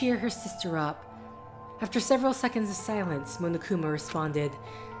to cheer her sister up. After several seconds of silence, Monokuma responded,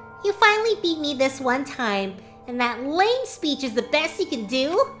 You finally beat me this one time, and that lame speech is the best you can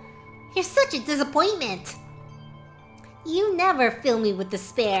do? You're such a disappointment. You never fill me with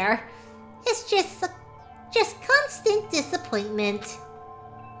despair. It's just constant disappointment.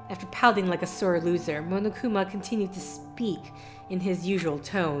 After pouting like a sore loser, Monokuma continued to speak in his usual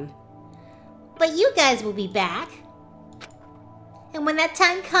tone. But you guys will be back. And when that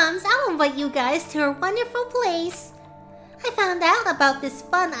time comes, I'll invite you guys to a wonderful place. I found out about this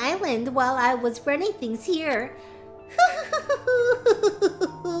fun island while I was running things here.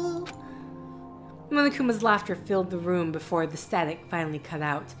 Monokuma's laughter filled the room before the static finally cut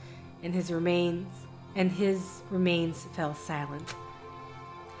out, and his remains fell silent.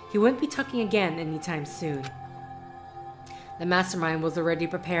 He wouldn't be talking again anytime soon. The mastermind was already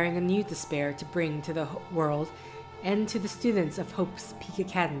preparing a new despair to bring to the world and to the students of Hope's Peak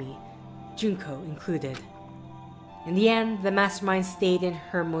Academy, Junko included. In the end, the mastermind stayed in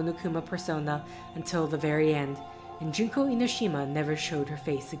her Monokuma persona until the very end, and Junko Inoshima never showed her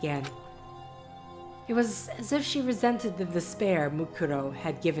face again. It was as if she resented the despair Mukuro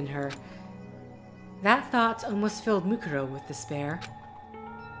had given her. That thought almost filled Mukuro with despair.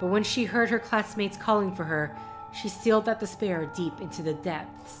 But when she heard her classmates calling for her, she sealed that despair deep into the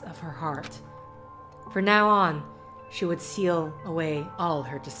depths of her heart. From now on, she would seal away all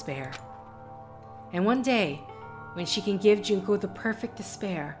her despair. And one day, when she can give Junko the perfect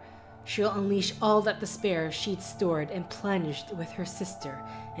despair, she'll unleash all that despair she'd stored and plunged with her sister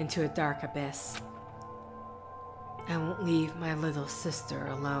into a dark abyss. I won't leave my little sister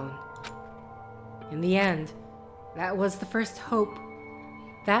alone. In the end, that was the first hope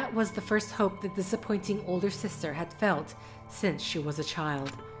the disappointing older sister had felt since she was a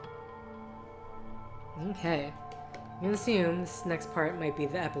child. Okay, I'm gonna assume this next part might be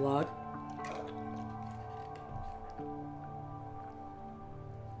the epilogue.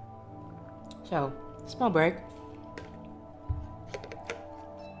 So, small break.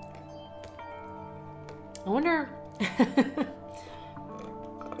 I wonder...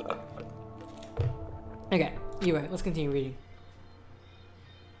 Okay, anyway, let's continue reading.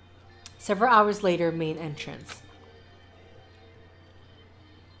 Several hours later, main entrance.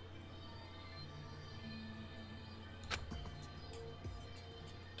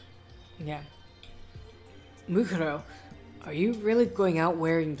 Yeah. Mukuro, are you really going out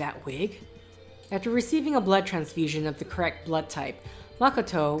wearing that wig? After receiving a blood transfusion of the correct blood type,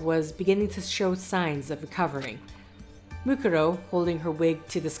 Makoto was beginning to show signs of recovering. Mukuro, holding her wig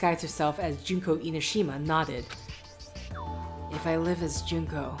to disguise herself as Junko Inoshima, nodded. If I live as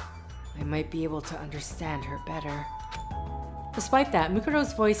Junko, I might be able to understand her better. Despite that,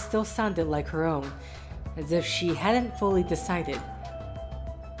 Mukuro's voice still sounded like her own, as if she hadn't fully decided.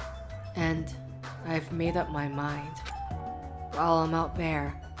 And I've made up my mind. While I'm out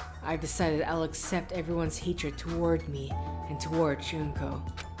there, I've decided I'll accept everyone's hatred toward me and toward Junko.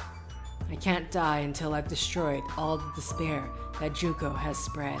 I can't die until I've destroyed all the despair that Junko has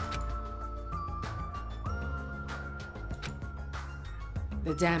spread.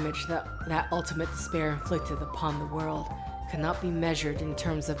 The damage that ultimate despair inflicted upon the world cannot be measured in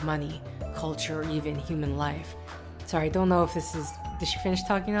terms of money, culture, or even human life. Sorry, I don't know if this is... Did she finish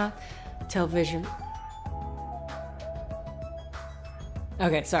talking now? Television...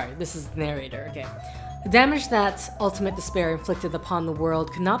 Okay, sorry, this is the narrator, okay. The damage that ultimate despair inflicted upon the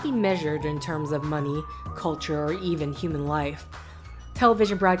world could not be measured in terms of money, culture, or even human life.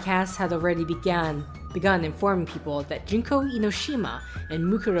 Television broadcasts had already begun informing people that Junko Inoshima and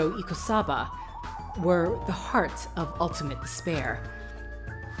Mukuro Ikosaba were the heart of ultimate despair.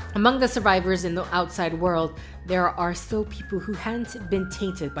 Among the survivors in the outside world, there are still people who hadn't been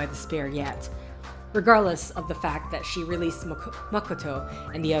tainted by despair yet. Regardless of the fact that she released Makoto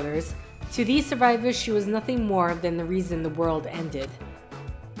and the others, to these survivors she was nothing more than the reason the world ended.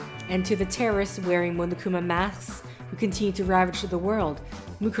 And to the terrorists wearing Monokuma masks who continued to ravage the world,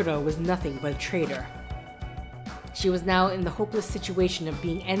 Mukuro was nothing but a traitor. She was now in the hopeless situation of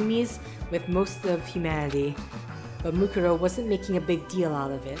being enemies with most of humanity, but Mukuro wasn't making a big deal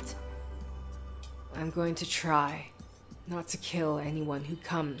out of it. I'm going to try not to kill anyone who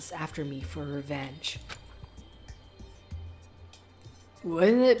comes after me for revenge.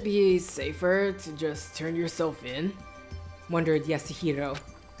 Wouldn't it be safer to just turn yourself in? Wondered Yasuhiro.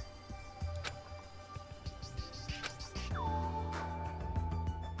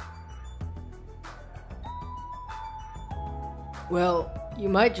 Well, you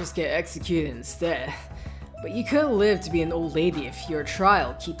might just get executed instead, but you could live to be an old lady if your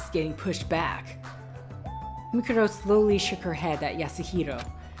trial keeps getting pushed back. Mukuro slowly shook her head at Yasuhiro.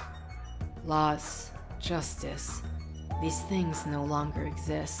 Laws, justice, these things no longer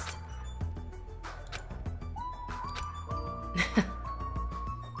exist.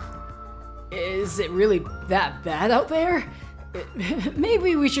 Is it really that bad out there?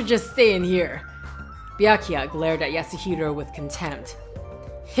 Maybe we should just stay in here. Byakuya glared at Yasuhiro with contempt.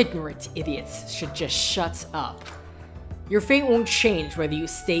 Ignorant idiots should just shut up. Your fate won't change whether you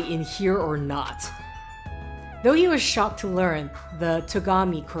stay in here or not. Though he was shocked to learn the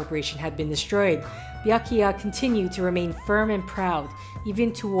Togami Corporation had been destroyed, Byakuya continued to remain firm and proud,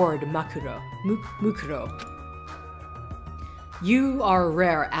 even toward Mukuro. You are a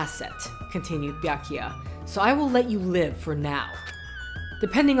rare asset, continued Byakuya, so I will let you live for now.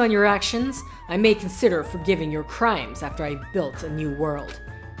 Depending on your actions, I may consider forgiving your crimes after I built a new world.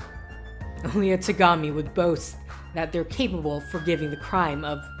 Only a Togami would boast that they're capable of forgiving the crime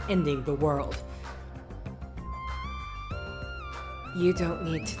of ending the world. You don't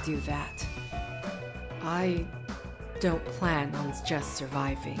need to do that. I don't plan on just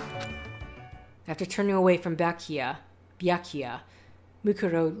surviving. After turning away from Byakuya,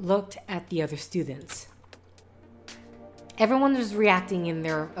 Mukuro looked at the other students. Everyone was reacting in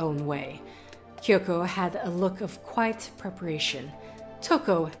their own way. Kyoko had a look of quiet preparation.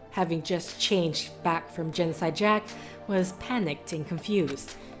 Toko, having just changed back from Genocide Jack, was panicked and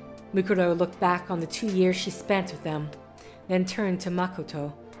confused. Mukuro looked back on the 2 years she spent with them, then turned to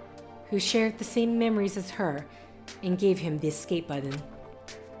Makoto, who shared the same memories as her, and gave him the escape button.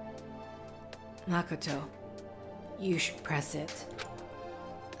 Makoto, you should press it.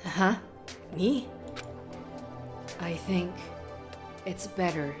 Huh? Me? I think it's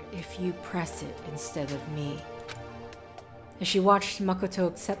better if you press it instead of me. As she watched Makoto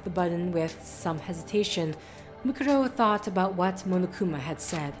accept the button with some hesitation, Mukuro thought about what Monokuma had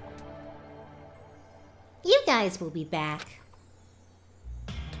said. You guys will be back.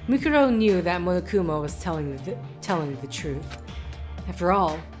 Mukuro knew that Monokuma was telling the truth. After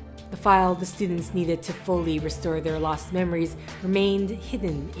all, the file the students needed to fully restore their lost memories remained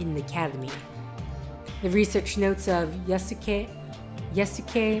hidden in the academy. The research notes of Yasuke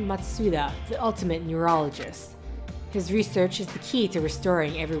Matsuda, the ultimate neurologist. His research is the key to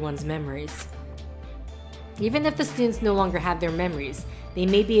restoring everyone's memories. Even if the students no longer have their memories, they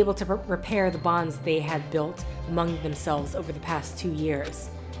may be able to repair the bonds they had built among themselves over the past 2 years.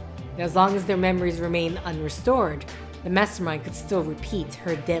 As long as their memories remain unrestored, the mastermind could still repeat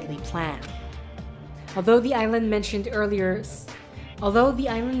her deadly plan. Although the island mentioned earlier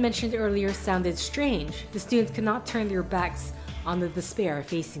sounded strange, the students could not turn their backs on the despair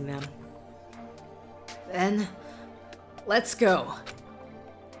facing them. Then, let's go.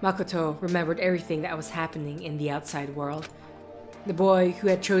 Makoto remembered everything that was happening in the outside world. The boy who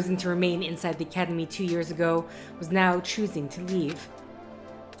had chosen to remain inside the academy 2 years ago was now choosing to leave.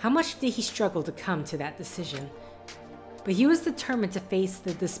 How much did he struggle to come to that decision? But he was determined to face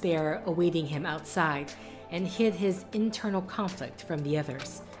the despair awaiting him outside and hid his internal conflict from the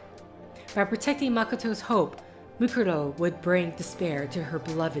others. By protecting Makoto's hope, Mukuro would bring despair to her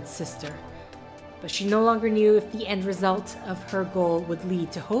beloved sister. But she no longer knew if the end result of her goal would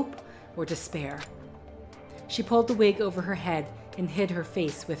lead to hope or despair. She pulled the wig over her head and hid her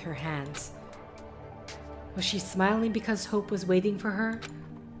face with her hands. Was she smiling because hope was waiting for her?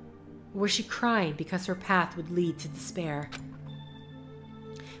 Or was she crying because her path would lead to despair?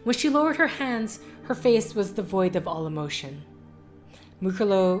 When she lowered her hands, her face was devoid of all emotion.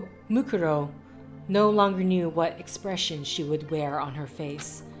 Mukuro no longer knew what expression she would wear on her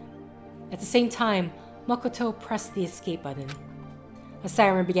face. At the same time, Makoto pressed the escape button. A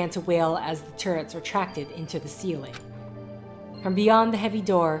siren began to wail as the turrets retracted into the ceiling. From beyond the heavy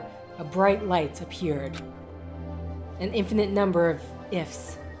door, a bright light appeared. An infinite number of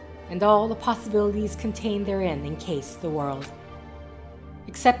ifs, and all the possibilities contained therein encased the world.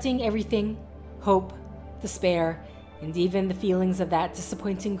 Accepting everything, hope, despair, and even the feelings of that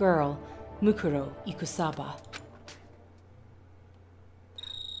disappointing girl, Mukuro Ikusaba.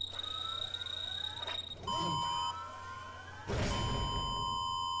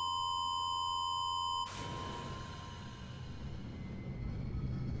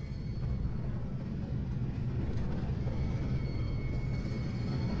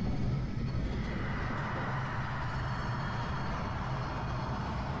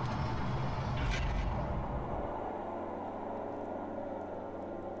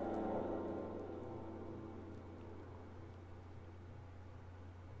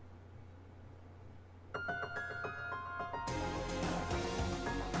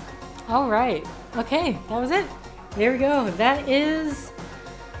 Alright, okay, that was it. There we go. That is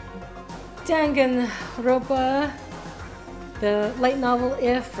Danganronpa, the light novel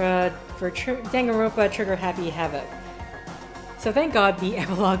for Danganronpa Trigger Happy Havoc. So thank God the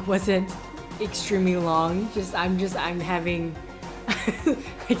epilogue wasn't extremely long. I'm having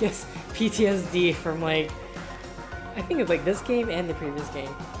I guess PTSD from I think it's this game and the previous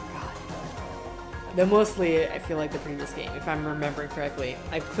game. Though mostly, I feel like the previous game, if I'm remembering correctly.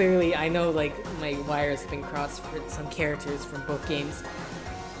 I know my wires have been crossed for some characters from both games.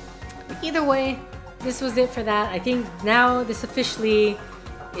 But either way, this was it for that. I think now this officially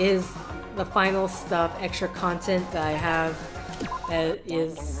is the final stuff, extra content that I have that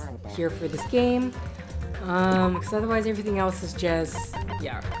is here for this game. Because otherwise everything else is just,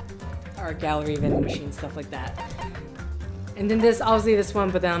 our gallery, vending machine, stuff like that. And then obviously this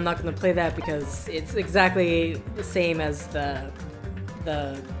one, but then I'm not going to play that because it's exactly the same as the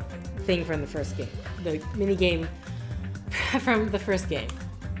thing from the first game. The mini game from the first game.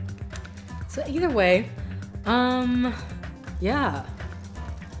 So either way, yeah.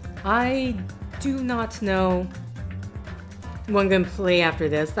 I do not know what I'm going to play after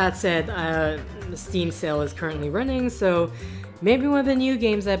this. That said, the Steam sale is currently running, so maybe one of the new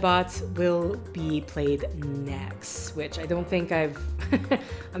games I bought will be played next, which I don't think I've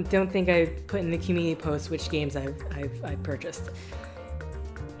put in the community post which games I've purchased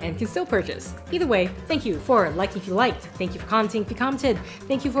and can still purchase. Either way, thank you for liking if you liked, thank you for commenting if you commented,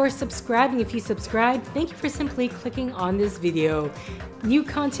 thank you for subscribing if you subscribed, thank you for simply clicking on this video. New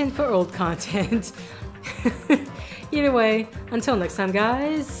content for old content. Either way, until next time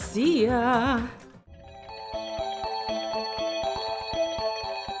guys, see ya!